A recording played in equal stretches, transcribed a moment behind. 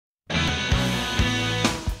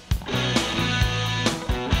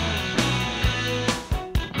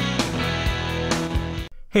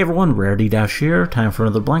Hey everyone, Rarity Dash here, time for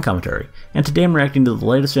another blind commentary, and today I'm reacting to the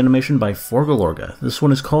latest animation by ForgaLorga. This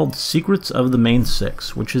one is called Secrets of the Main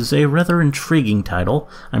Six, which is a rather intriguing title.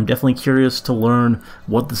 I'm definitely curious to learn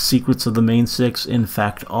what the secrets of the Main Six in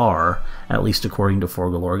fact are, at least according to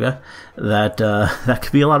ForgaLorga. That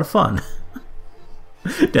could be a lot of fun.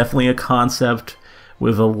 Definitely a concept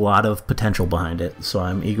with a lot of potential behind it, so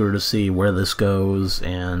I'm eager to see where this goes,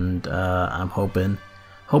 and I'm hoping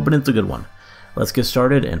it's a good one. Let's get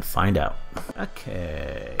started and find out.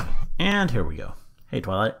 Okay, and here we go. Hey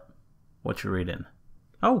Twilight, what you reading?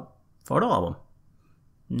 Oh, photo album.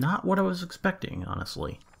 Not what I was expecting,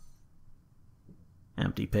 honestly.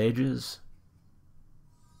 Empty pages.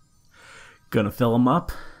 Gonna fill them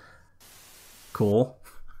up. Cool.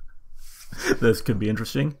 This could be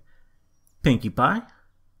interesting. Pinkie Pie.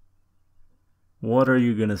 What are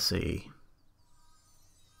you gonna see?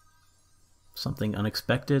 Something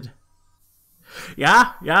unexpected?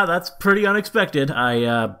 Yeah, that's pretty unexpected.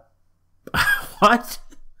 What?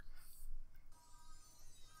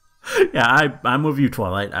 Yeah, I'm with you,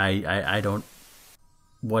 Twilight. I don't...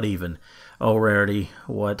 What even? Oh, Rarity,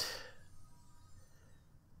 what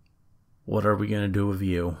are we gonna do with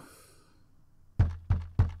you?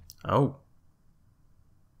 Oh.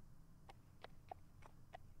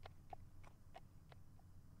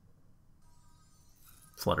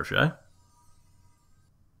 Fluttershy.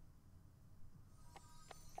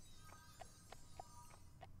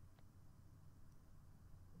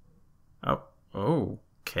 Oh,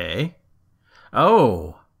 okay.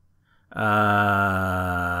 Oh.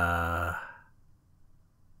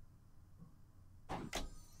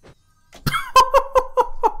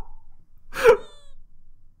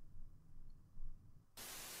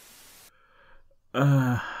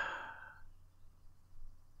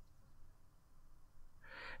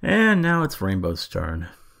 And now it's Rainbow's turn.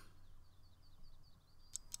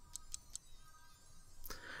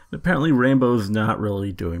 Apparently Rainbow's not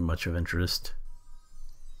really doing much of interest.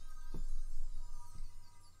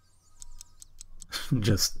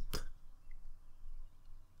 Just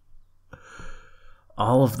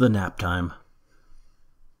all of the nap time.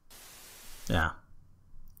 Yeah.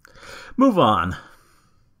 Move on.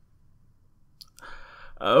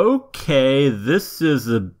 Okay, this is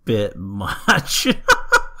a bit much.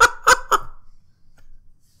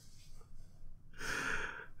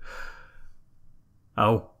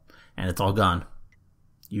 Oh, and it's all gone.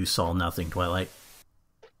 You saw nothing, Twilight.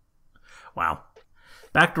 Wow.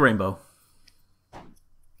 Back to Rainbow.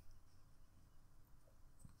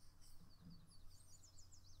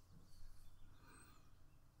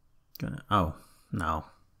 Oh, no.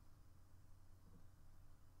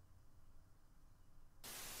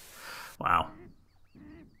 Wow.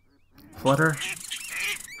 Flutter.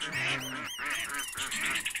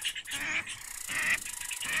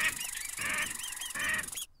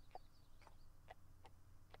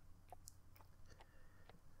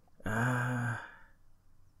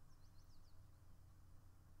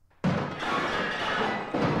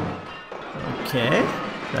 Okay,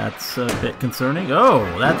 that's a bit concerning.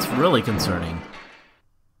 Oh, that's really concerning.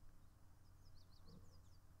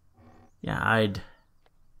 Yeah,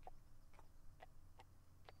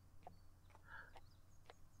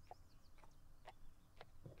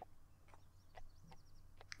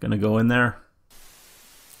 Gonna go in there?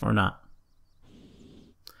 Or not?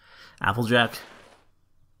 Applejack.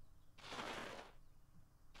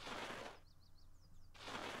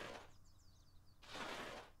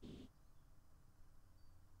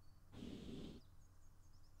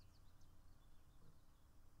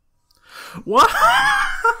 What?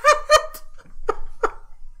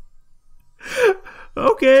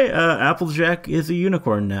 Okay, Applejack is a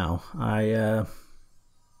unicorn now.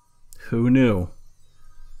 Who knew?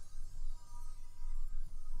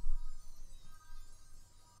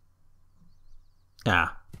 Yeah.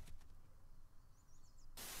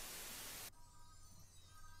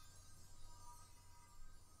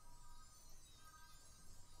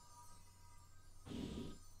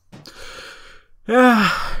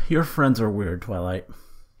 Your friends are weird, Twilight.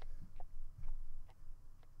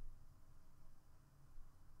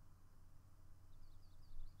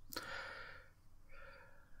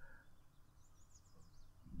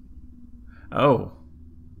 Oh.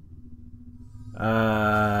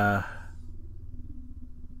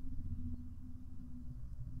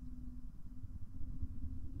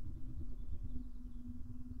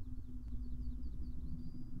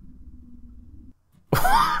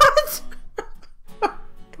 What?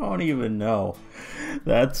 Don't even know.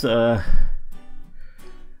 That's yeah.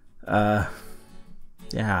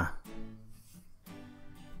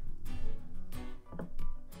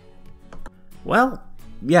 Well,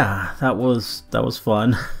 yeah, that was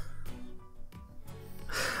fun.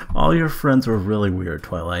 All your friends were really weird,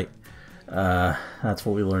 Twilight. That's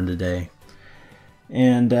what we learned today.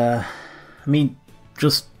 And, I mean,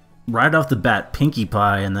 just right off the bat, Pinkie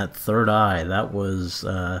Pie and that third eye, that was,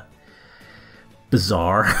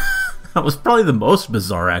 bizarre. That was probably the most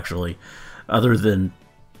bizarre, actually, other than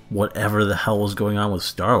whatever the hell was going on with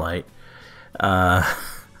Starlight.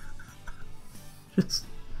 Just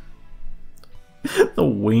the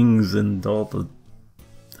wings and all the...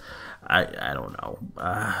 I don't know.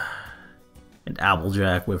 And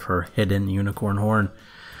Applejack with her hidden unicorn horn.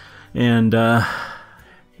 And,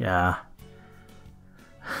 yeah.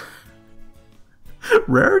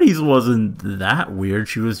 Rarities wasn't that weird.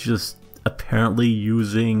 She was just apparently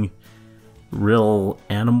using real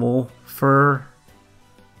animal fur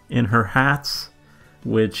in her hats,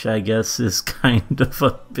 which I guess is kind of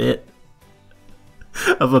a bit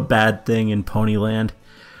of a bad thing in Ponyland.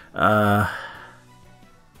 And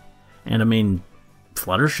I mean,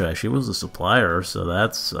 Fluttershy, she was a supplier, so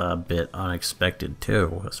that's a bit unexpected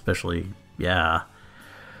too, especially, yeah,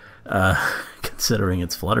 considering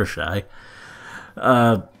it's Fluttershy.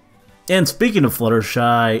 And speaking of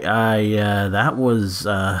Fluttershy, that was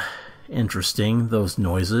interesting, those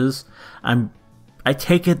noises. I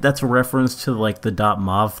take it that's a reference to like the Dot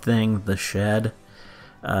Mauve thing, the shed,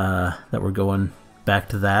 that we're going back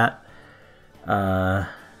to that. Because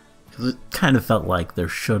it kind of felt like there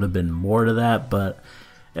should have been more to that, but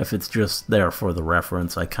if it's just there for the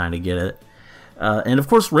reference, I kind of get it. And of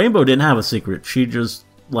course, Rainbow didn't have a secret. She just,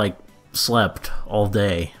 like, slept all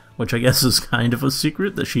day, which I guess is kind of a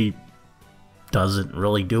secret, that she doesn't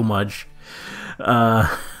really do much.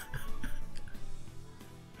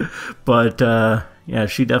 But, yeah,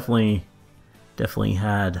 she definitely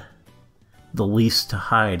had the least to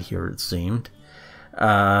hide here, it seemed.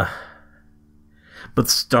 But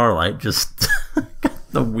Starlight just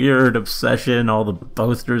got the weird obsession, all the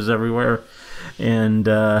posters everywhere, and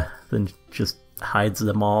then just hides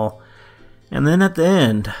them all. And then at the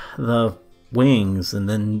end, the wings, and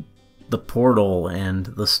then the portal, and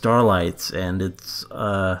the starlights, and it's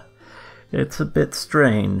a bit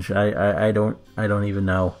strange. I don't even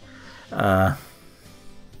know.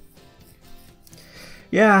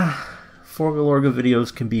 Yeah, ForgaLorga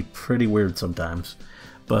videos can be pretty weird sometimes,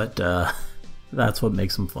 but that's what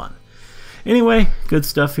makes them fun. Anyway, good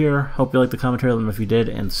stuff here. Hope you liked the commentary. Let me know if you did,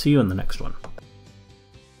 and see you in the next one.